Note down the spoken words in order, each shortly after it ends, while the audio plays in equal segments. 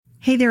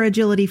Hey there,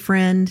 agility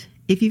friend.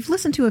 If you've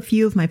listened to a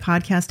few of my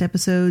podcast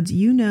episodes,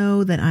 you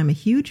know that I'm a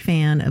huge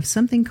fan of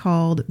something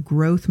called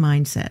growth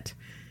mindset.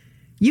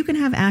 You can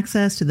have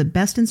access to the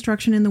best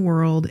instruction in the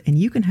world, and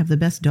you can have the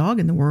best dog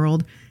in the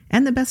world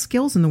and the best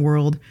skills in the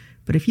world.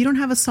 But if you don't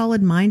have a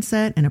solid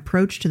mindset and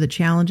approach to the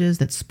challenges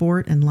that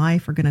sport and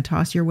life are going to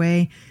toss your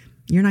way,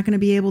 you're not going to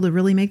be able to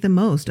really make the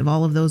most of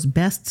all of those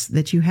bests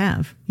that you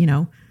have. You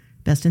know,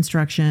 best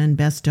instruction,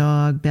 best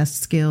dog,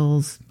 best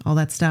skills, all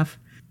that stuff.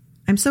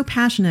 I'm so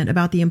passionate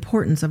about the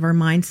importance of our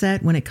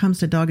mindset when it comes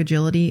to dog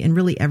agility and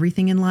really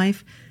everything in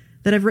life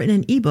that I've written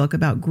an ebook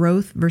about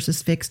growth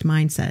versus fixed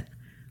mindset,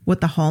 what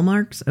the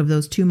hallmarks of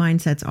those two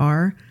mindsets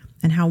are,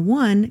 and how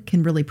one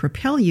can really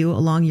propel you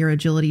along your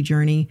agility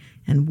journey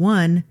and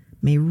one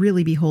may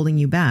really be holding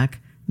you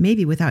back,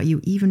 maybe without you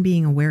even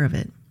being aware of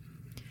it.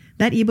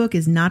 That ebook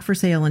is not for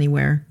sale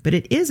anywhere, but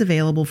it is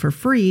available for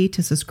free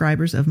to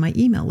subscribers of my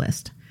email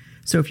list.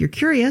 So if you're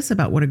curious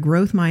about what a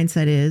growth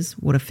mindset is,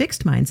 what a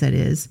fixed mindset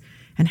is,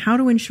 and how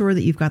to ensure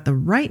that you've got the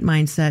right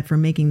mindset for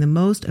making the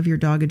most of your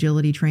dog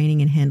agility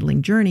training and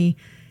handling journey,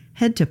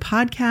 head to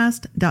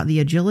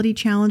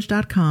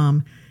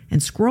podcast.theagilitychallenge.com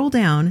and scroll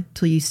down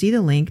till you see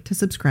the link to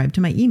subscribe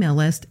to my email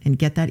list and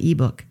get that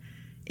ebook.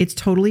 It's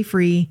totally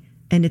free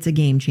and it's a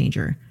game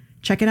changer.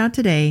 Check it out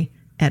today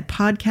at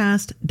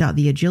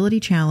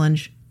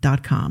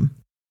podcast.theagilitychallenge.com.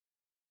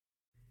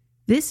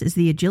 This is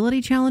the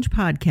Agility Challenge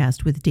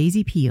podcast with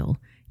Daisy Peel.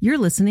 You're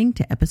listening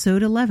to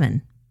episode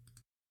 11.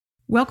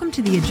 Welcome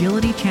to the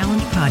Agility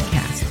Challenge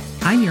podcast.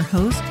 I'm your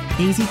host,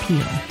 Daisy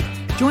Peel.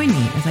 Join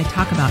me as I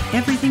talk about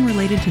everything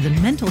related to the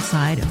mental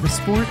side of the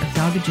sport of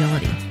dog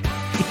agility.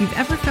 If you've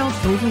ever felt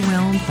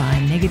overwhelmed by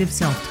negative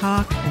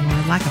self-talk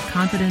or lack of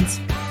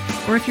confidence,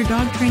 or if your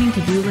dog training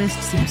to-do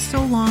list seems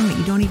so long that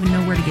you don't even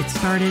know where to get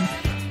started,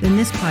 then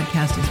this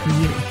podcast is for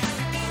you.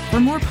 For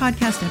more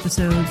podcast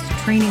episodes,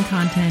 training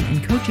content,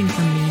 and coaching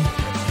from me,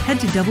 head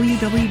to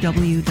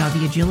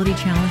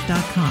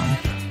www.theagilitychallenge.com,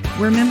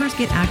 where members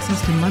get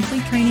access to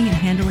monthly training and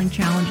handling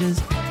challenges,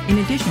 in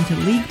addition to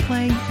league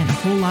play and a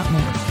whole lot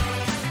more.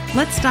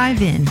 Let's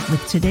dive in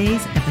with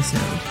today's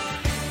episode.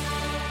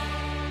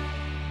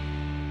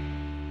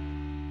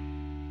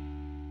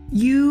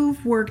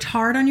 You've worked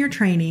hard on your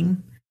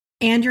training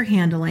and your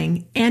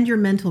handling and your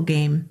mental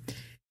game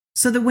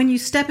so that when you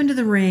step into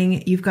the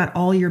ring, you've got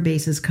all your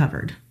bases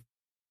covered.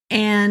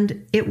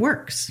 And it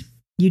works.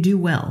 You do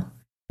well.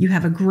 You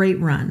have a great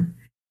run.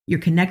 You're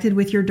connected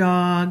with your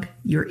dog.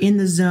 You're in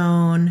the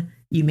zone.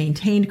 You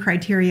maintained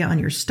criteria on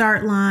your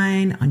start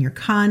line, on your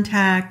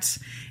contacts,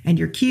 and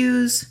your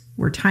cues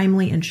were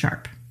timely and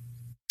sharp.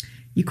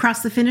 You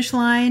cross the finish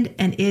line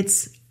and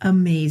it's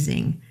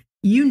amazing.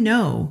 You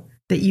know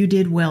that you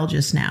did well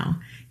just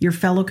now. Your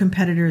fellow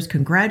competitors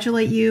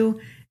congratulate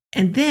you.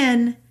 And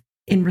then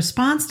in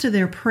response to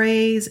their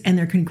praise and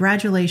their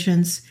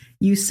congratulations,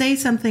 you say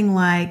something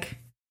like,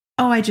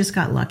 "Oh, I just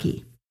got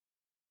lucky.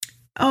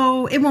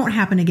 Oh, it won't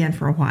happen again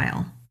for a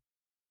while.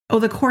 Oh,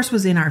 the course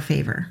was in our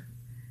favor.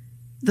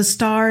 The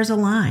stars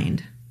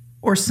aligned,"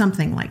 or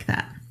something like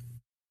that.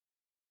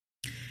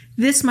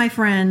 This, my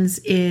friends,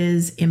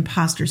 is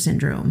imposter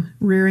syndrome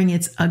rearing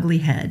its ugly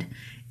head.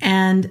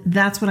 And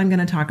that's what I'm going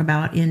to talk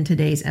about in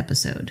today's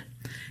episode.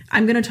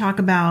 I'm going to talk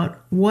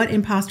about what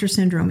imposter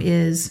syndrome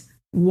is,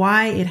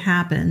 why it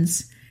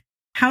happens,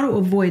 how to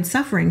avoid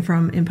suffering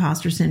from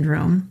imposter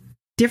syndrome,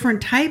 different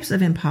types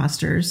of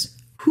imposters,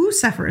 who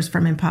suffers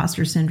from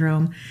imposter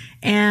syndrome,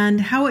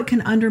 and how it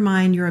can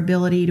undermine your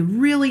ability to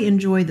really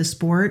enjoy the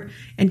sport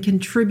and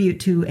contribute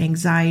to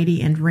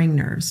anxiety and ring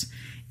nerves,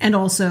 and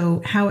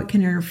also how it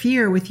can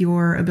interfere with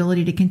your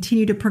ability to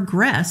continue to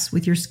progress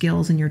with your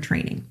skills and your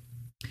training.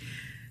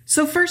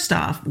 So first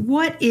off,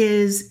 what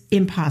is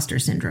imposter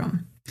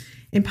syndrome?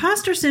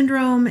 Imposter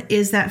syndrome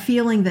is that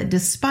feeling that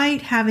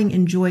despite having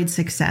enjoyed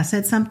success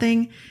at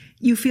something,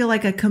 you feel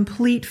like a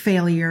complete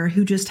failure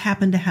who just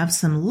happened to have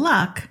some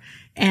luck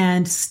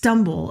and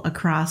stumble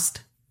across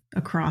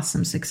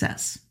some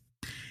success.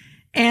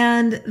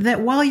 And that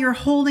while you're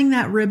holding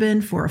that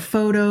ribbon for a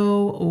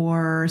photo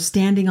or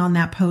standing on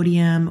that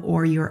podium,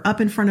 or you're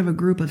up in front of a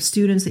group of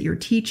students that you're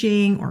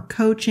teaching or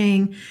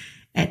coaching,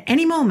 at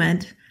any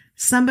moment,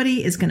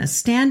 somebody is going to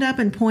stand up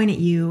and point at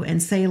you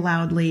and say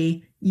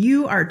loudly,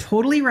 "You are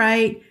totally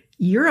right.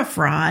 You're a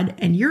fraud,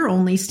 and you're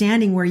only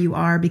standing where you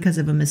are because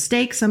of a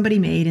mistake somebody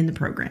made in the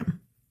program."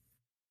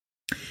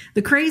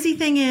 The crazy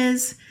thing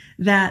is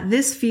that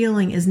this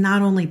feeling is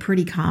not only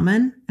pretty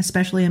common,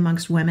 especially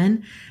amongst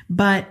women,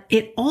 but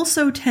it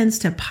also tends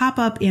to pop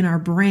up in our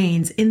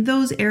brains in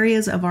those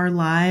areas of our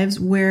lives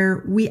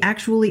where we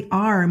actually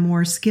are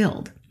more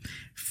skilled.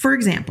 For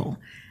example,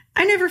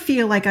 I never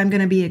feel like I'm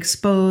going to be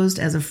exposed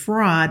as a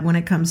fraud when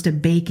it comes to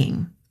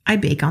baking. I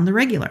bake on the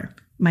regular.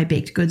 My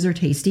baked goods are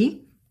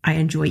tasty. I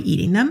enjoy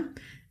eating them.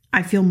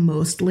 I feel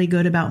mostly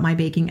good about my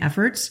baking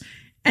efforts.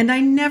 And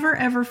I never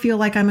ever feel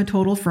like I'm a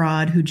total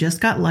fraud who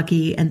just got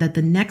lucky and that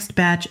the next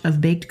batch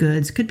of baked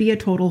goods could be a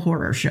total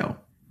horror show.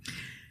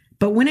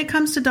 But when it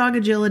comes to dog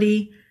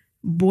agility,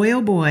 boy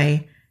oh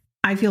boy,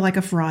 I feel like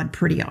a fraud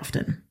pretty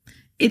often.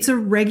 It's a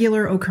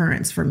regular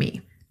occurrence for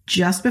me,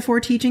 just before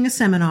teaching a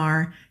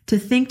seminar, to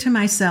think to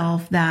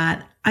myself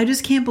that I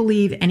just can't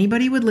believe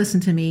anybody would listen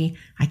to me.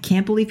 I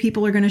can't believe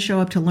people are going to show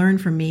up to learn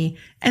from me,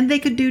 and they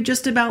could do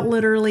just about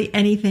literally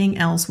anything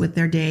else with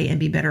their day and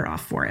be better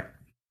off for it.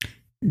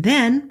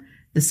 Then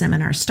the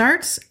seminar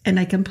starts and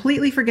I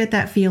completely forget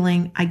that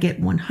feeling. I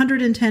get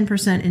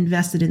 110%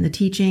 invested in the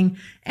teaching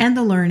and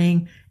the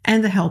learning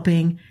and the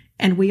helping,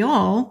 and we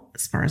all,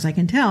 as far as I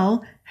can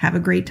tell, have a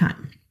great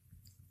time.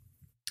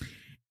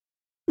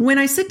 When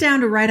I sit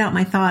down to write out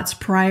my thoughts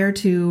prior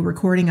to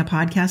recording a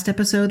podcast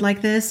episode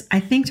like this,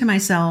 I think to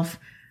myself,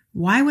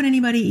 why would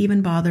anybody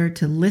even bother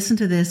to listen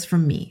to this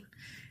from me?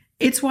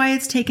 It's why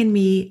it's taken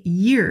me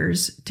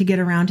years to get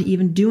around to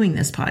even doing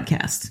this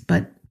podcast,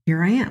 but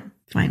here I am,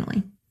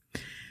 finally.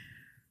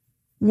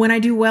 When I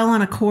do well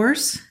on a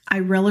course, I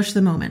relish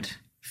the moment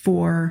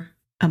for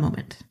a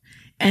moment.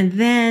 And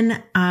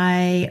then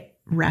I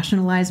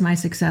rationalize my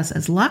success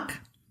as luck,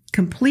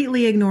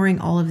 completely ignoring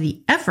all of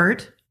the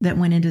effort that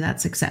went into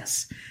that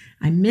success.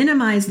 I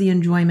minimize the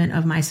enjoyment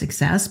of my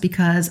success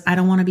because I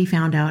don't want to be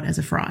found out as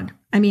a fraud.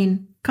 I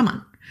mean, come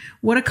on.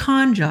 What a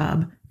con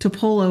job to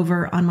pull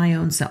over on my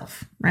own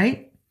self,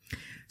 right?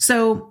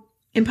 So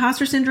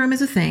imposter syndrome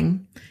is a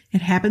thing.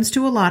 It happens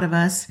to a lot of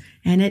us,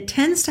 and it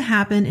tends to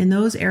happen in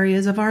those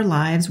areas of our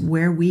lives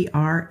where we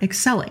are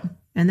excelling.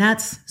 And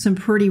that's some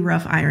pretty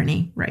rough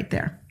irony right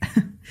there.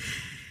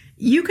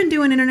 You can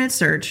do an internet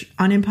search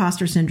on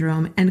imposter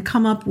syndrome and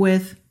come up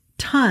with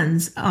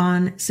tons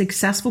on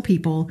successful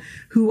people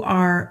who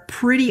are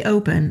pretty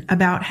open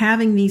about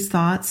having these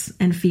thoughts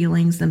and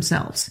feelings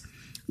themselves.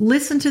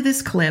 Listen to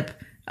this clip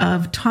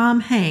of Tom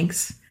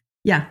Hanks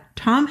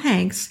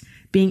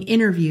being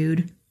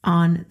interviewed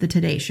on the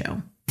Today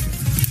Show.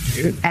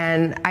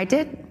 And I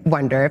did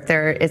wonder if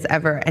there is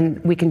ever,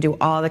 and we can do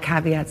all the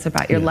caveats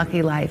about your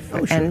lucky life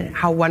and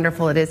how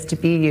wonderful it is to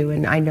be you,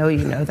 and I know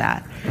you know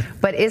that.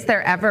 But is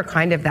there ever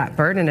kind of that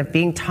burden of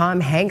being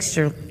Tom Hanks,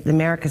 your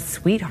America's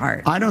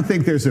sweetheart? I don't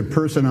think there's a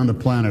person on the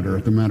planet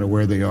Earth, no matter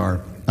where they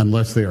are,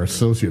 unless they are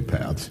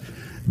sociopaths,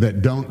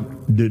 that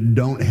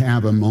don't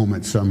have a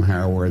moment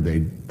somehow where they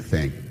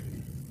think,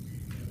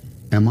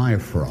 am I a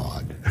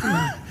fraud?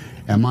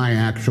 Am I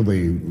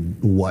actually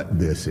what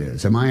this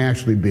is? Am I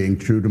actually being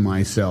true to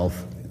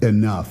myself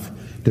enough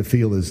to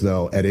feel as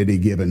though at any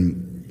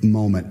given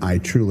moment I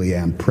truly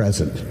am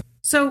present?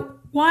 So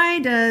why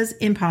does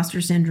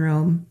imposter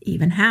syndrome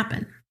even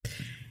happen?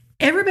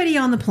 Everybody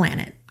on the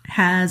planet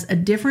has a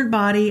different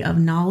body of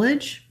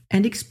knowledge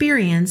and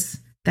experience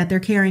that they're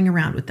carrying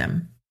around with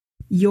them.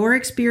 Your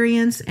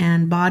experience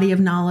and body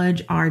of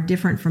knowledge are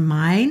different from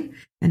mine,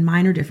 and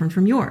mine are different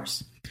from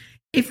yours.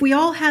 If we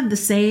all had the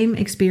same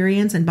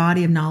experience and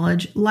body of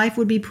knowledge, life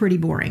would be pretty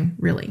boring,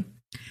 really.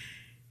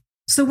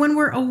 So when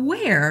we're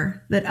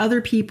aware that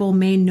other people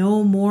may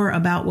know more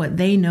about what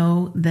they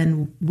know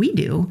than we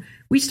do,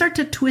 we start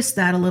to twist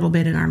that a little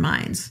bit in our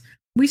minds.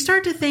 We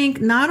start to think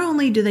not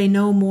only do they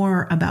know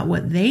more about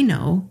what they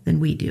know than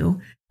we do,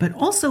 but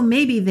also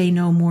maybe they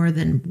know more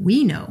than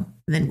we know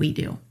than we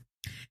do.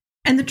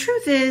 And the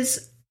truth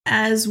is,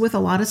 as with a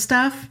lot of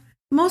stuff,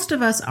 most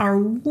of us are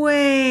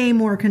way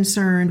more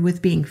concerned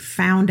with being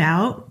found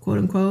out, quote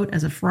unquote,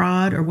 as a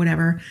fraud or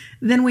whatever,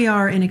 than we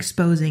are in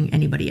exposing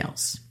anybody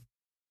else.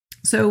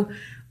 So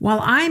while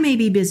I may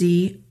be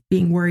busy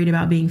being worried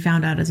about being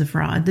found out as a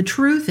fraud, the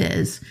truth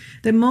is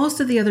that most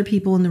of the other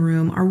people in the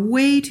room are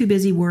way too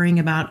busy worrying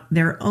about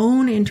their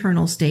own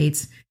internal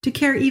states to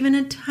care even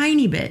a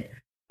tiny bit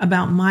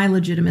about my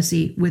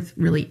legitimacy with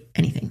really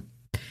anything.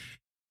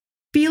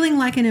 Feeling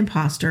like an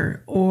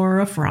imposter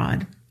or a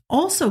fraud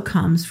also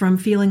comes from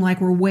feeling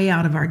like we're way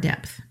out of our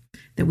depth,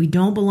 that we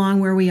don't belong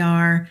where we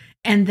are,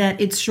 and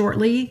that it's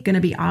shortly going to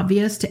be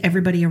obvious to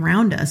everybody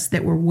around us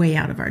that we're way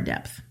out of our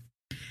depth.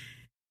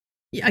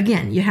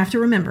 Again, you have to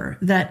remember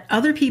that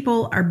other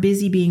people are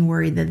busy being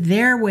worried that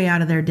they're way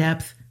out of their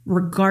depth,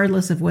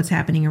 regardless of what's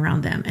happening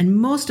around them. And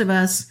most of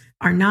us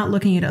are not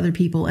looking at other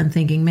people and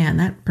thinking, man,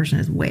 that person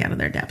is way out of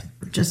their depth.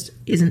 It just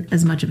isn't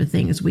as much of a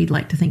thing as we'd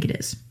like to think it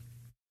is.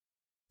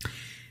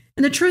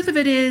 And the truth of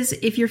it is,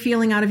 if you're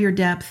feeling out of your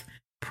depth,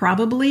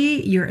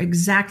 probably you're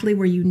exactly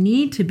where you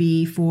need to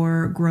be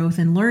for growth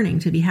and learning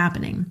to be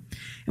happening.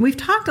 And we've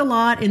talked a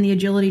lot in the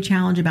Agility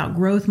Challenge about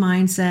growth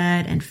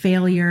mindset and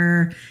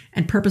failure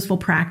and purposeful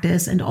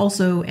practice, and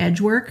also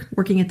edge work,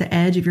 working at the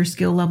edge of your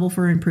skill level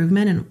for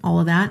improvement and all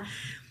of that.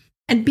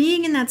 And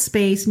being in that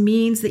space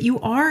means that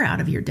you are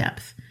out of your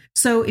depth.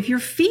 So if you're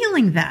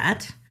feeling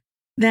that,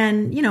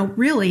 then,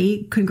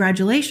 really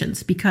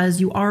congratulations,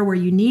 because you are where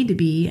you need to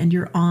be and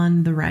you're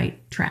on the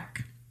right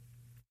track.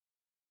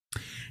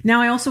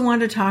 Now, I also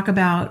wanted to talk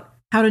about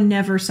how to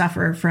never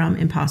suffer from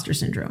imposter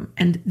syndrome.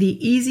 And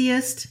the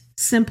easiest,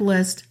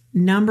 simplest,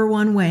 number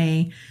one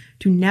way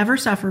to never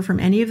suffer from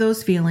any of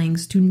those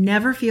feelings, to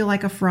never feel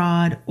like a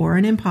fraud or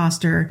an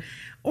imposter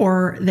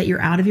or that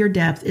you're out of your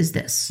depth is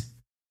this.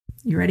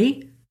 You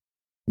ready?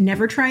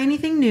 Never try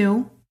anything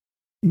new.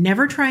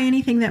 Never try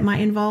anything that might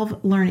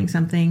involve learning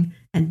something.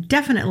 And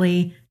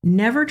definitely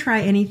Never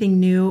try anything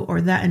new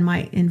or that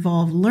might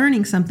involve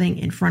learning something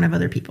in front of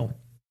other people.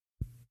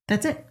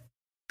 That's it.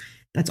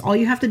 That's all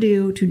you have to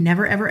do to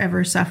never, ever,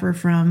 ever suffer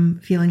from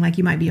feeling like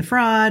you might be a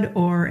fraud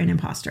or an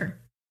imposter.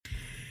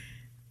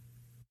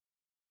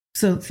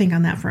 So think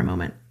on that for a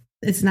moment.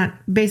 It's not,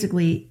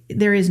 basically,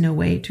 there is no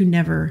way to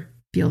never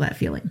feel that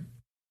feeling.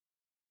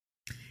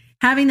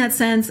 Having that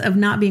sense of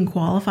not being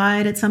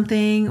qualified at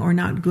something or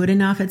not good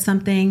enough at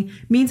something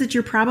means that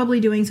you're probably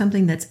doing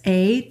something that's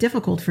A,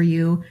 difficult for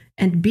you,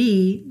 and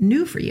B,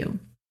 new for you.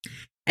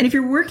 And if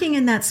you're working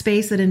in that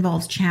space that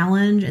involves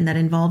challenge and that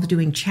involves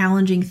doing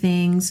challenging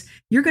things,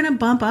 you're going to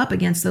bump up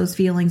against those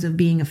feelings of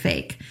being a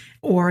fake,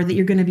 or that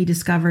you're going to be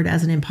discovered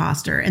as an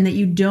imposter and that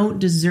you don't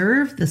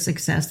deserve the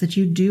success that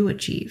you do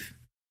achieve.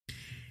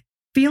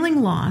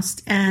 Feeling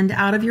lost and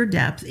out of your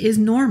depth is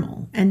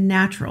normal and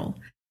natural.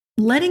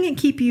 Letting it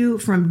keep you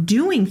from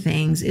doing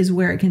things is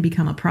where it can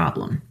become a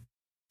problem.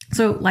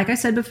 So, like I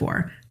said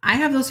before, I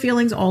have those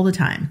feelings all the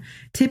time,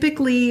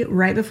 typically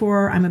right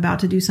before I'm about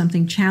to do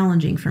something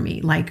challenging for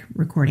me, like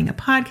recording a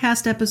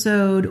podcast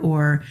episode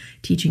or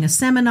teaching a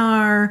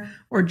seminar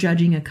or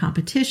judging a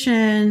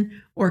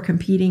competition or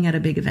competing at a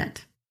big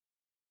event.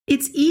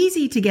 It's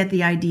easy to get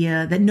the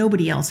idea that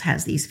nobody else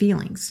has these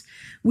feelings.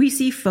 We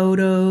see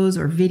photos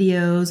or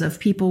videos of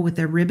people with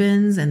their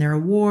ribbons and their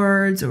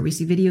awards, or we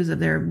see videos of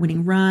their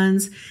winning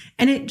runs,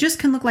 and it just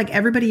can look like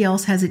everybody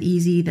else has it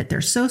easy, that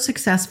they're so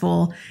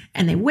successful,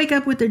 and they wake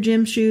up with their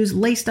gym shoes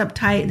laced up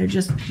tight, and they're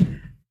just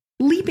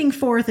leaping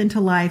forth into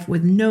life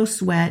with no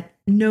sweat,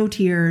 no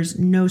tears,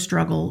 no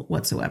struggle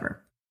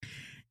whatsoever.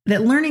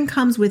 That learning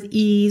comes with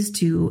ease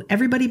to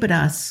everybody but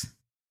us,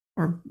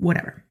 or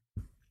whatever.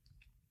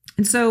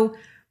 And so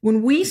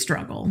when we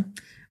struggle,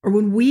 or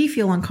when we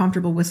feel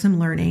uncomfortable with some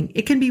learning,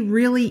 it can be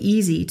really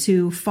easy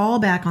to fall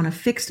back on a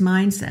fixed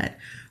mindset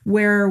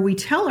where we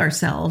tell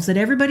ourselves that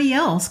everybody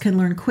else can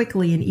learn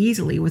quickly and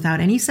easily without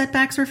any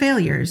setbacks or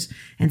failures.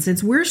 And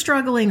since we're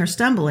struggling or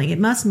stumbling, it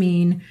must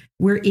mean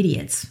we're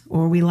idiots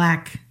or we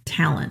lack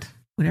talent,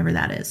 whatever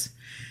that is.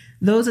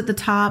 Those at the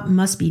top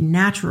must be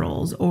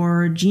naturals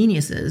or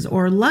geniuses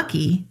or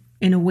lucky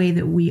in a way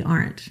that we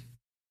aren't.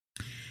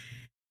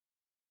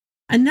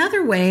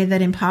 Another way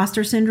that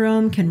imposter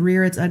syndrome can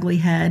rear its ugly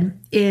head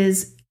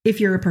is if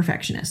you're a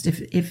perfectionist.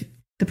 If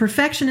the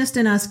perfectionist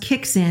in us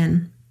kicks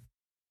in,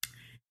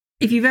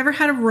 if you've ever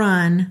had a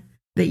run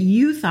that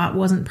you thought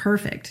wasn't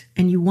perfect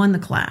and you won the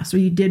class or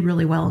you did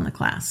really well in the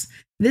class,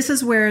 this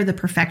is where the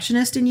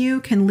perfectionist in you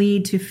can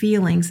lead to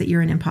feelings that you're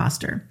an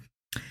imposter.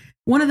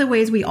 One of the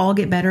ways we all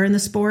get better in the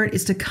sport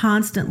is to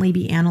constantly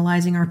be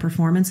analyzing our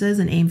performances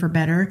and aim for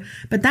better,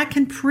 but that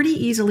can pretty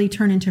easily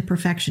turn into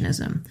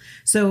perfectionism.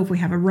 So if we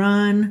have a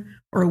run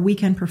or a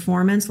weekend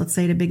performance, let's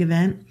say at a big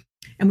event,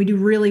 and we do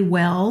really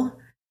well,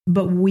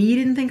 but we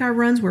didn't think our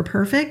runs were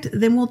perfect,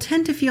 then we'll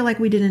tend to feel like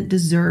we didn't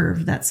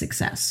deserve that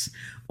success.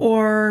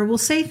 Or we'll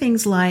say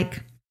things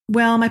like,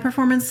 well, my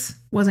performance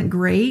wasn't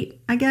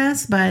great, I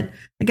guess, but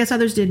I guess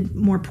others did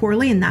more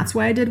poorly, and that's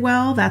why I did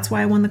well. That's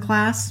why I won the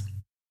class.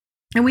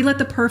 And we let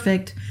the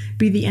perfect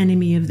be the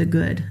enemy of the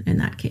good in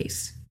that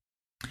case.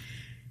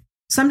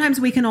 Sometimes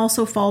we can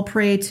also fall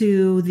prey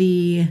to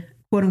the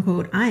quote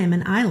unquote, I am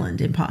an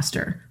island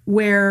imposter,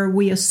 where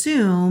we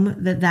assume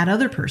that that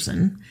other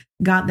person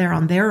got there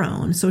on their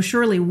own. So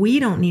surely we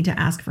don't need to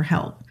ask for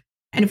help.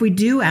 And if we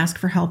do ask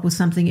for help with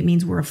something, it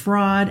means we're a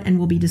fraud and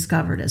will be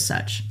discovered as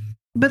such.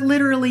 But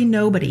literally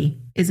nobody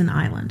is an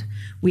island.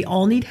 We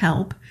all need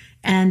help.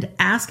 And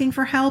asking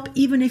for help,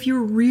 even if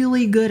you're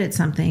really good at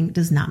something,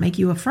 does not make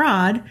you a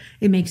fraud.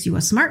 It makes you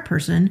a smart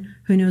person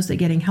who knows that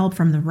getting help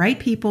from the right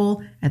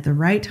people at the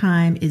right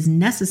time is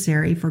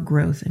necessary for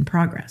growth and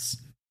progress.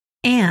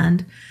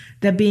 And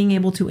that being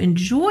able to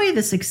enjoy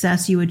the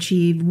success you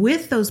achieve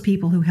with those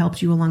people who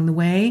helped you along the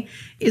way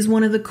is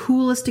one of the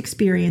coolest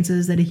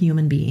experiences that a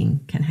human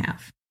being can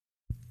have.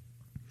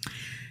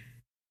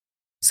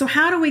 So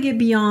how do we get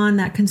beyond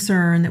that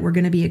concern that we're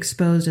going to be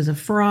exposed as a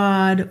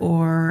fraud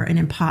or an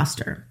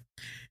imposter?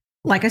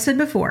 Like I said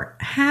before,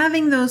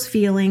 having those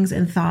feelings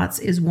and thoughts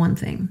is one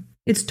thing.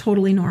 It's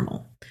totally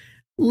normal.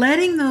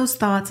 Letting those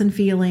thoughts and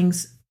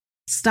feelings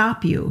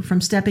stop you from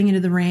stepping into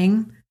the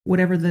ring,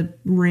 whatever the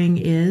ring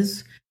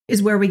is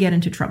where we get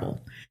into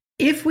trouble.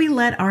 If we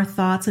let our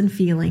thoughts and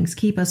feelings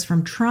keep us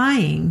from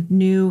trying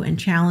new and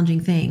challenging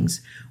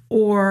things,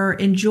 or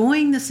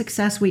enjoying the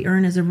success we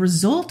earn as a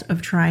result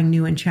of trying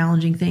new and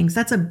challenging things,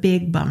 that's a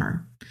big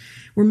bummer.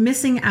 We're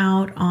missing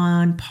out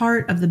on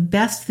part of the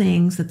best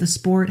things that the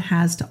sport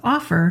has to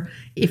offer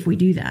if we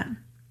do that.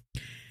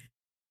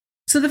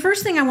 So the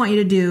first thing I want you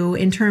to do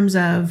in terms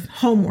of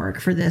homework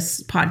for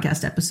this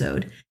podcast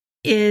episode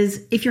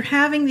is, if you're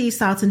having these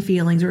thoughts and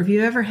feelings, or if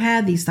you ever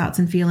had these thoughts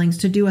and feelings,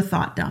 to do a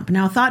thought dump.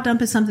 Now, a thought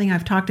dump is something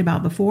I've talked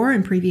about before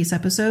in previous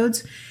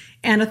episodes.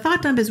 And a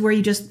thought dump is where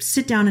you just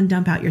sit down and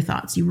dump out your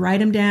thoughts. You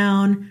write them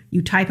down,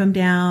 you type them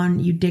down,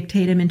 you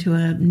dictate them into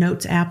a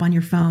notes app on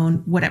your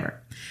phone,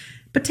 whatever.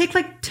 But take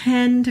like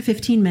 10 to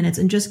 15 minutes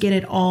and just get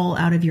it all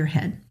out of your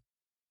head.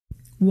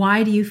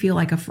 Why do you feel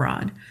like a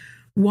fraud?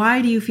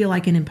 Why do you feel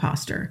like an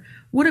imposter?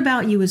 What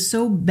about you is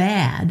so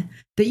bad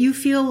that you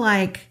feel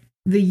like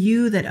the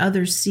you that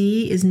others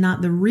see is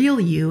not the real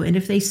you? And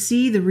if they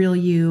see the real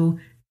you,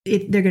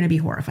 they're going to be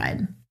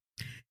horrified.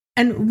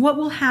 And what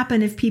will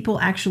happen if people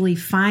actually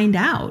find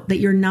out that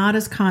you're not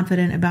as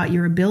confident about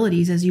your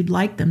abilities as you'd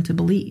like them to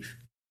believe?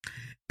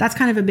 That's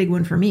kind of a big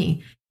one for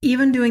me.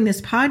 Even doing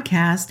this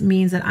podcast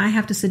means that I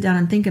have to sit down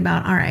and think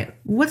about, all right,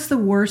 what's the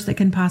worst that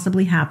can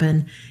possibly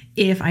happen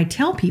if I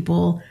tell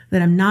people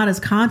that I'm not as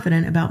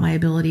confident about my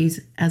abilities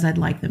as I'd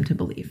like them to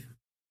believe?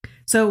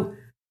 So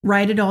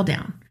write it all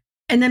down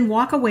and then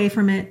walk away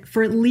from it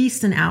for at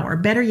least an hour.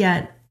 Better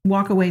yet,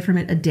 walk away from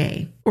it a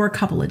day or a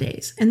couple of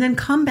days, and then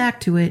come back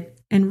to it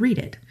and read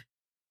it.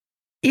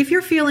 If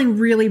you're feeling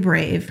really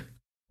brave,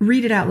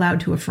 read it out loud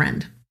to a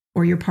friend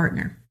or your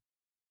partner.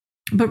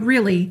 But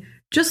really,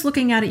 just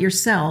looking at it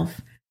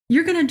yourself,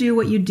 you're going to do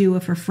what you'd do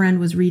if a friend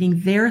was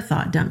reading their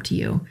thought dump to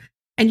you.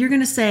 And you're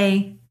going to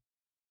say,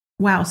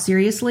 wow,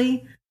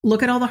 seriously?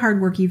 Look at all the hard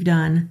work you've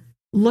done.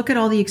 Look at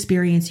all the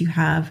experience you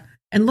have.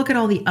 And look at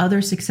all the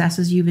other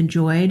successes you've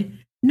enjoyed.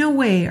 No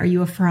way are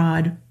you a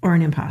fraud or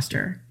an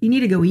imposter. You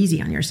need to go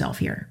easy on yourself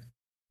here.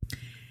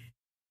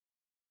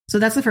 So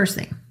that's the first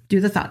thing. Do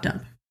the thought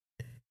dump.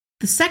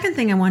 The second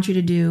thing I want you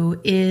to do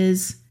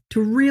is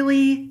to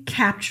really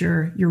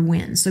capture your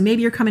wins. So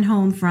maybe you're coming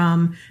home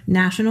from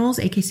nationals.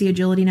 AKC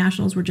Agility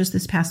Nationals were just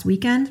this past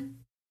weekend.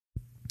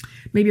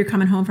 Maybe you're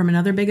coming home from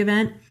another big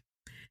event.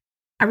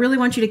 I really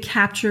want you to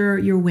capture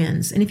your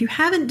wins. And if you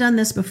haven't done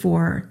this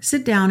before,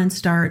 sit down and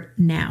start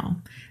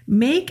now.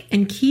 Make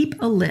and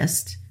keep a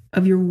list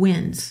of your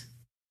wins.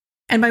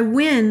 And by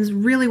wins,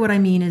 really what I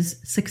mean is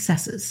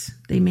successes.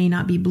 They may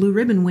not be blue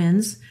ribbon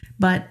wins,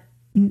 but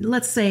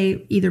let's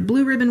say either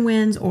blue ribbon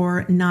wins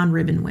or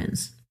non-ribbon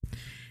wins.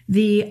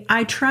 The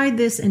I tried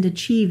this and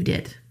achieved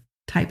it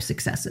type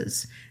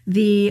successes.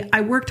 The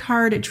I worked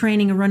hard at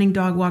training a running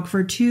dog walk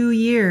for 2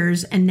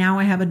 years and now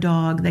I have a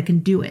dog that can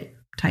do it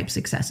type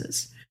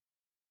successes.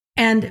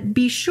 And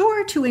be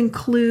sure to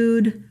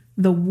include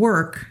the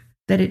work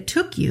that it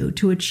took you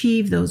to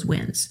achieve those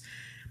wins.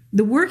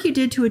 The work you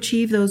did to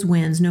achieve those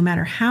wins, no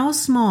matter how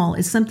small,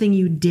 is something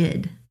you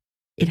did.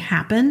 It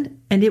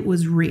happened and it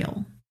was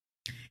real.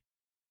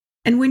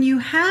 And when you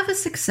have a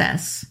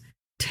success,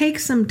 take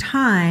some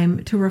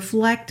time to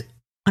reflect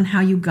on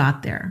how you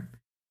got there.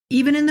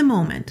 Even in the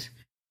moment,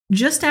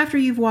 just after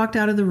you've walked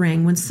out of the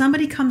ring, when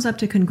somebody comes up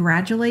to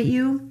congratulate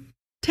you,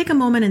 take a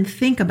moment and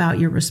think about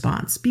your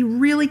response. Be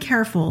really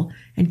careful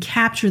and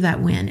capture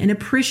that win and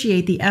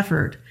appreciate the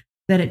effort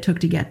that it took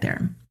to get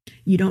there.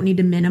 You don't need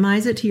to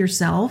minimize it to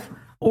yourself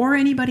or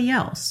anybody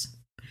else.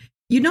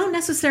 You don't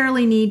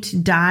necessarily need to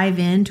dive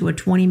into a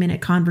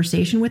 20-minute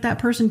conversation with that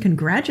person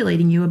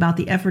congratulating you about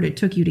the effort it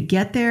took you to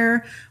get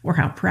there or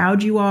how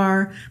proud you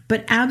are,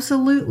 but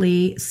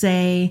absolutely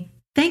say,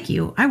 thank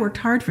you, I worked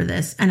hard for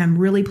this and I'm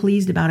really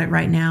pleased about it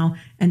right now,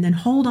 and then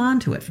hold on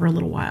to it for a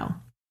little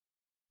while.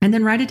 And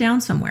then write it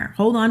down somewhere.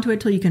 Hold on to it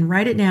till you can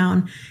write it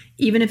down,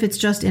 even if it's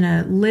just in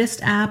a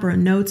list app or a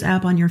notes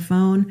app on your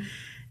phone.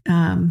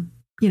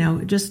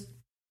 Just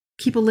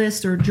keep a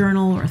list or a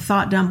journal or a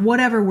thought dump,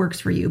 whatever works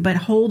for you, but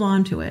hold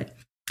on to it.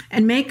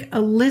 And make a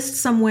list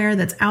somewhere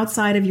that's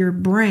outside of your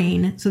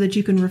brain so that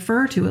you can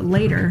refer to it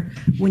later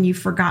when you've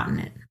forgotten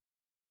it.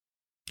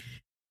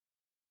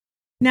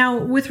 Now,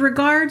 with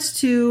regards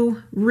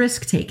to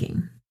risk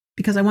taking,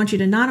 because I want you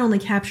to not only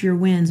capture your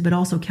wins, but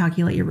also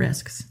calculate your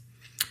risks.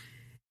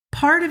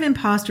 Part of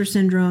imposter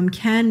syndrome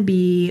can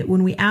be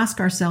when we ask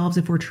ourselves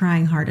if we're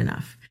trying hard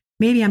enough.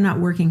 Maybe I'm not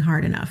working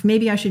hard enough.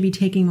 Maybe I should be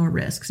taking more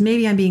risks.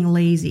 Maybe I'm being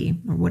lazy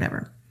or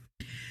whatever.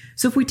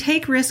 So if we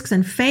take risks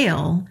and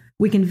fail,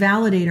 we can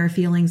validate our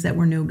feelings that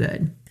we're no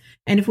good.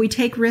 And if we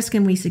take risk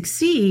and we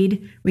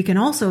succeed, we can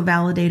also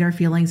validate our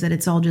feelings that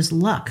it's all just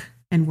luck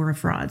and we're a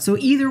fraud. So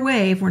either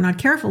way, if we're not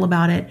careful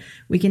about it,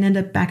 we can end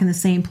up back in the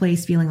same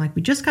place feeling like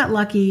we just got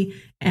lucky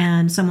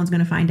and someone's going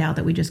to find out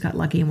that we just got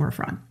lucky and we're a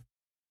fraud.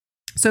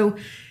 So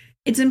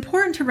it's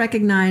important to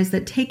recognize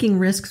that taking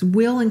risks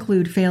will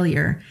include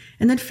failure,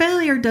 and that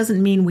failure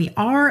doesn't mean we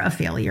are a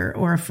failure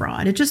or a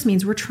fraud. It just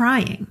means we're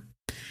trying.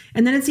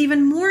 And then it's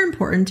even more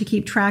important to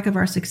keep track of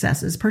our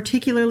successes,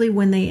 particularly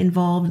when they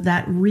involve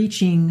that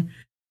reaching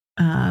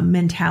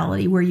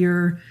mentality where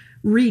your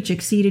reach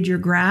exceeded your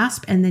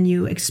grasp and then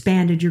you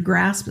expanded your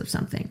grasp of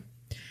something.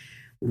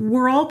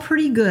 We're all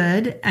pretty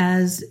good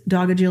as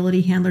dog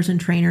agility handlers and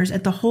trainers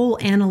at the whole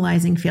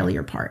analyzing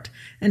failure part.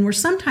 And we're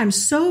sometimes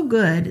so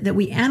good that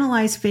we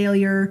analyze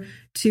failure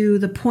to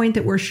the point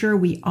that we're sure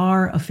we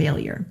are a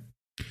failure.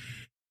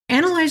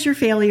 Analyze your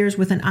failures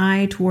with an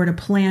eye toward a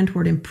plan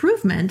toward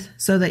improvement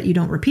so that you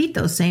don't repeat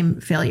those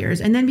same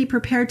failures, and then be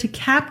prepared to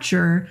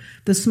capture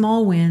the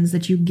small wins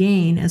that you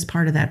gain as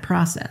part of that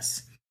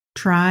process.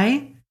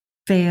 Try,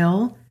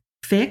 fail,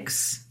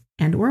 fix,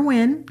 and or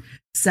win.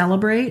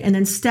 Celebrate, and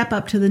then step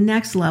up to the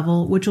next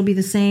level, which will be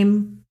the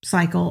same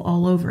cycle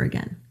all over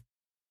again.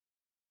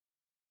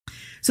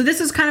 So this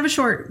is kind of a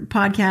short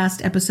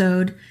podcast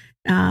episode,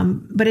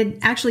 but it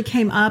actually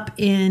came up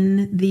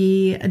in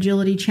the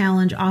Agility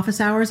Challenge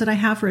office hours that I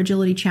have for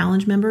Agility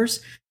Challenge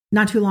members.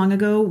 not too long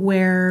ago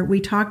where we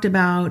talked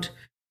about,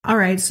 all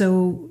right,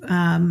 so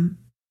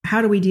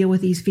how do we deal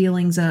with these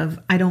feelings of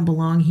I don't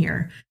belong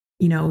here?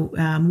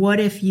 What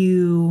if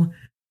you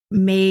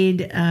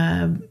made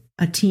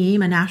a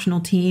team, a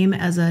national team,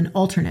 as an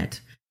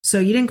alternate? So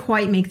you didn't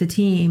quite make the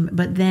team,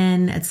 but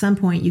then at some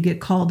point you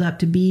get called up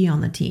to be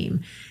on the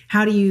team.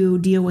 How do you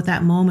deal with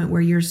that moment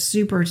where you're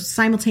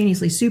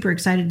simultaneously super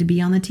excited to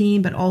be on the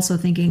team, but also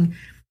thinking,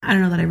 I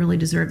don't know that I really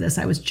deserve this.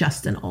 I was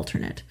just an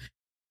alternate.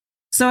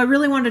 So I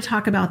really wanted to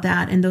talk about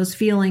that and those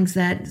feelings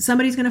that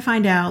somebody's going to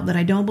find out that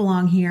I don't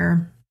belong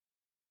here.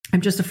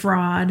 I'm just a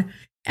fraud,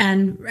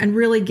 and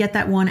really get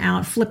that one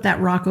out, flip that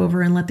rock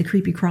over and let the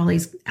creepy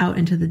crawlies out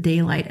into the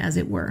daylight, as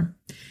it were.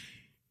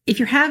 If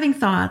you're having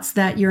thoughts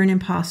that you're an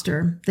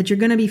imposter, that you're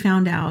going to be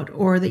found out,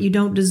 or that you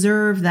don't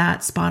deserve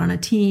that spot on a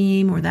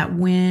team or that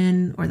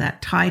win or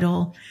that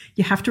title,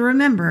 you have to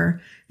remember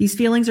these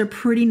feelings are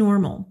pretty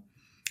normal.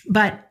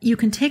 But you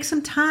can take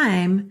some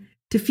time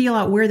to feel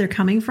out where they're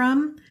coming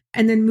from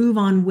and then move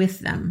on with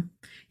them.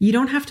 You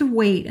don't have to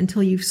wait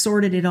until you've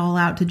sorted it all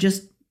out to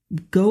just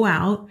go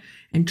out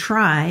and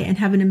try and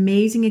have an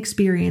amazing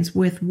experience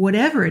with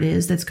whatever it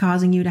is that's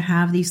causing you to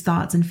have these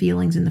thoughts and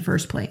feelings in the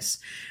first place.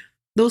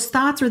 Those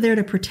thoughts are there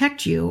to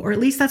protect you, or at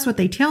least that's what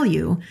they tell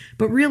you.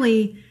 But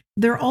really,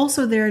 they're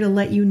also there to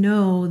let you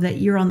know that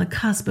you're on the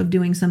cusp of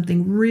doing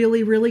something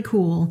really, really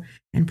cool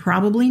and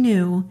probably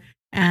new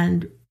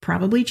and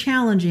probably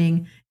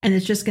challenging. And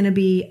it's just going to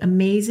be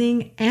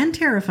amazing and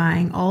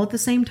terrifying all at the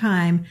same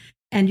time.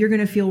 And you're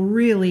going to feel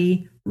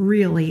really,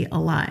 really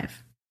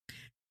alive.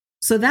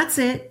 So that's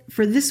it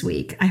for this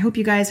week. I hope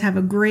you guys have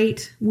a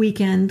great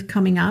weekend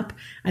coming up.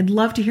 I'd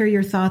love to hear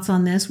your thoughts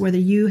on this, whether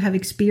you have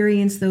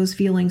experienced those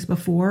feelings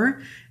before,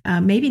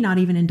 maybe not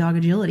even in dog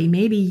agility.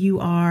 Maybe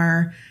you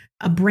are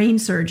a brain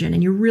surgeon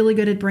and you're really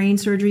good at brain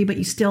surgery, but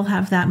you still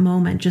have that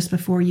moment just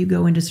before you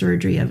go into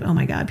surgery of, oh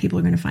my God, people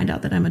are going to find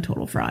out that I'm a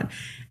total fraud.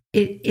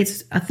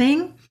 It's a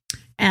thing.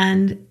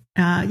 And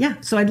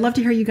so I'd love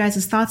to hear you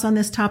guys' thoughts on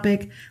this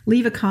topic.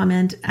 Leave a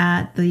comment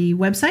at the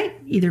website,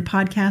 either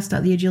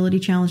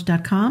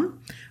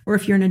podcast.theagilitychallenge.com, or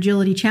if you're an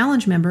Agility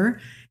Challenge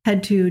member,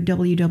 head to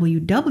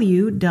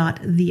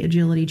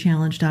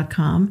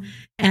www.theagilitychallenge.com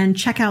and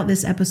check out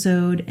this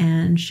episode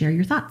and share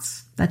your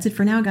thoughts. That's it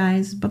for now,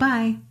 guys.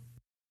 Bye-bye.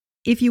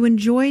 If you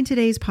enjoyed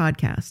today's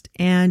podcast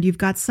and you've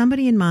got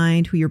somebody in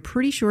mind who you're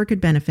pretty sure could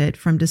benefit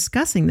from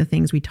discussing the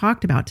things we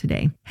talked about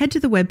today, head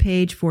to the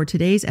webpage for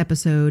today's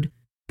episode,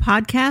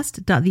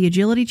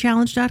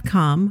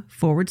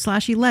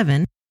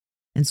 podcast.theagilitychallenge.com/11,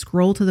 and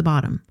scroll to the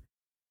bottom.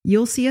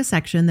 You'll see a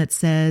section that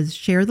says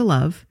Share the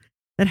Love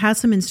that has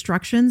some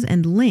instructions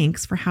and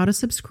links for how to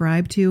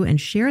subscribe to and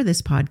share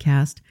this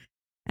podcast,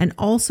 and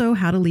also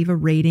how to leave a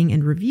rating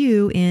and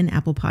review in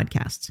Apple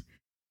Podcasts.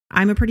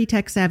 I'm a pretty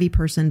tech-savvy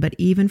person, but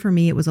even for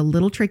me, it was a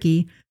little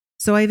tricky,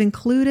 so I've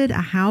included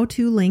a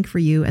how-to link for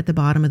you at the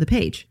bottom of the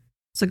page.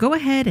 So go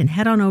ahead and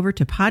head on over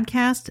to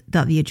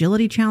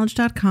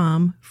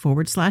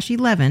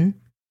podcast.theagilitychallenge.com/11,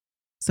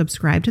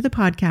 subscribe to the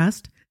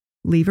podcast,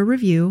 leave a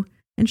review,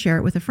 and share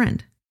it with a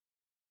friend.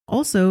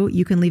 Also,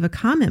 you can leave a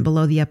comment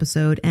below the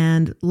episode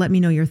and let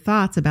me know your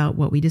thoughts about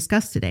what we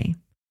discussed today.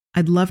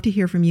 I'd love to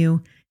hear from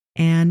you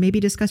and maybe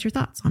discuss your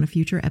thoughts on a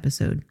future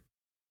episode.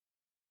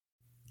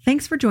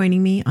 Thanks for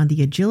joining me on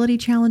the Agility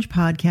Challenge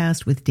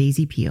podcast with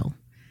Daisy Peel.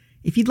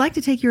 If you'd like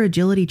to take your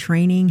agility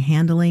training,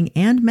 handling,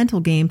 and mental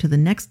game to the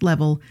next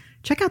level,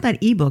 check out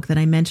that ebook that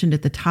I mentioned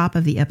at the top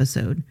of the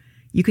episode.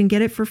 You can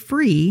get it for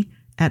free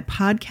at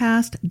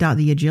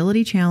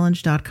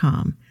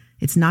podcast.theagilitychallenge.com.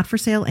 It's not for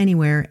sale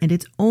anywhere, and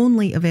it's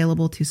only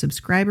available to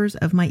subscribers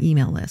of my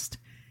email list.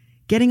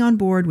 Getting on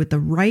board with the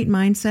right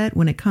mindset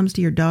when it comes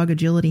to your dog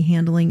agility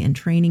handling and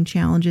training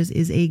challenges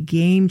is a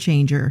game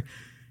changer,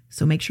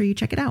 so make sure you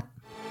check it out.